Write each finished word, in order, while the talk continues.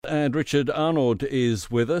and Richard Arnold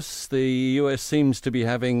is with us. The US seems to be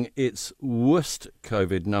having its worst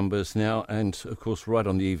COVID numbers now, and of course right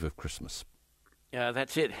on the eve of Christmas.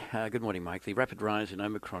 That's it. Good morning, Mike. The rapid rise in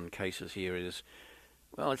Omicron cases here is,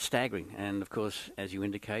 well, it's staggering. And of course, as you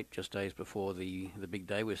indicate, just days before the big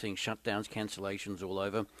day, we're seeing shutdowns, cancellations all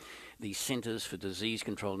over. The Centres for Disease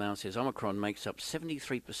Control now says Omicron makes up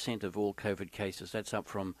 73% of all COVID cases. That's up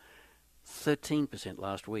from 13%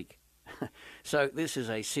 last week. So this is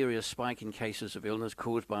a serious spike in cases of illness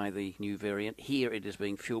caused by the new variant. Here it is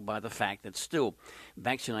being fueled by the fact that still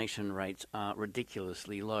vaccination rates are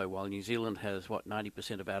ridiculously low. While New Zealand has,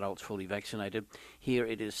 90% of adults fully vaccinated, here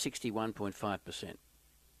it is 61.5%.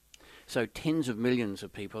 So tens of millions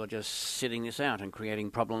of people are just sitting this out and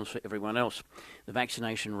creating problems for everyone else. The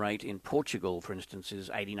vaccination rate in Portugal, for instance, is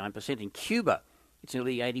 89%. In Cuba, it's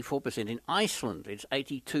nearly 84%. In Iceland, it's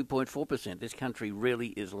 82.4%. This country really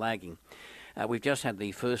is lagging. We've just had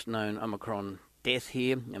the first known Omicron death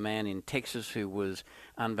here, a man in Texas who was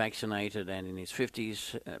unvaccinated and in his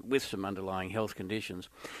 50s with some underlying health conditions.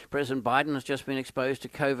 President Biden has just been exposed to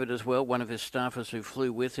COVID as well. One of his staffers who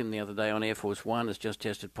flew with him the other day on Air Force One has just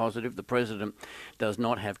tested positive. The president does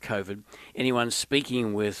not have COVID. Anyone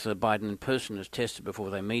speaking with Biden in person is tested before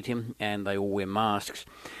they meet him, and they all wear masks.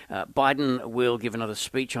 Biden will give another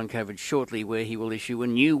speech on COVID shortly where he will issue a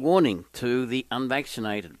new warning to the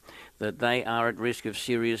unvaccinated that they are at risk of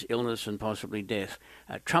serious illness and possibly death.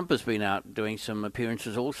 Trump has been out doing some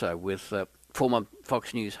appearances also with former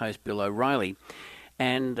Fox News host Bill O'Reilly.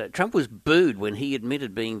 And Trump was booed when he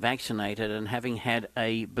admitted being vaccinated and having had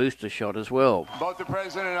a booster shot as well. Both the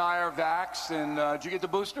president and I are vaxxed. And did you get the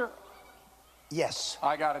booster? Yes.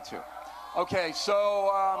 I got it too. Okay, so...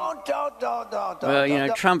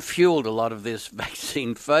 Well, Trump fueled a lot of this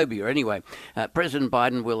vaccine phobia. Anyway, President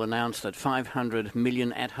Biden will announce that 500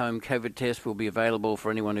 million at-home COVID tests will be available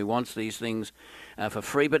for anyone who wants these things for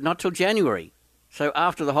free, but not till January. So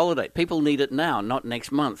after the holiday, people need it now, not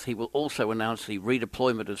next month. He will also announce the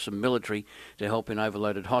redeployment of some military to help in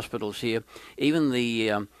overloaded hospitals here. Even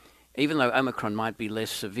though Omicron might be less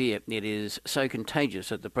severe, it is so contagious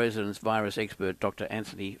that the president's virus expert, Dr.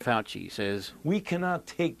 Anthony Fauci, says, We cannot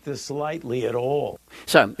take this lightly at all.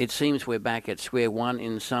 So it seems we're back at square one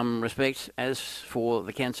in some respects. As for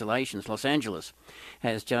the cancellations, Los Angeles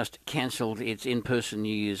has just cancelled its in-person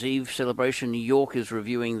New Year's Eve celebration. New York is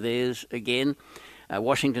reviewing theirs again.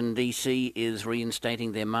 Washington, D.C. is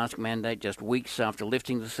reinstating their mask mandate just weeks after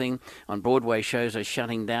lifting the thing. On Broadway, shows are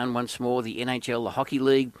shutting down once more. The NHL, the Hockey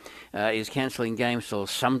League, is cancelling games till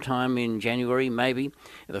sometime in January, maybe.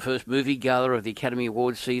 The first movie gala of the Academy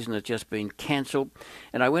Awards season has just been cancelled.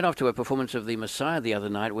 And I went off to a performance of The Messiah the other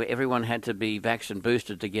night where everyone had to be vaxxed and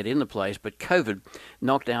boosted to get in the place, but COVID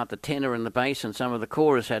knocked out the tenor and the bass, and some of the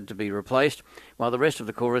chorus had to be replaced, while the rest of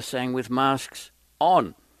the chorus sang with masks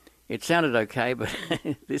on. It sounded okay, but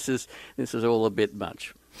this is all a bit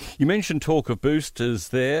much. You mentioned talk of boosters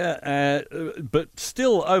there, but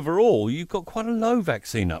still overall you've got quite a low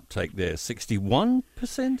vaccine uptake there,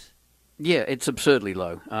 61%? Yeah, it's absurdly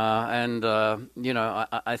low. I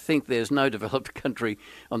think there's no developed country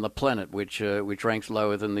on the planet which ranks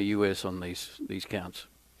lower than the US on these counts.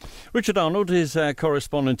 Richard Arnold is our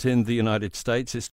correspondent in the United States. It's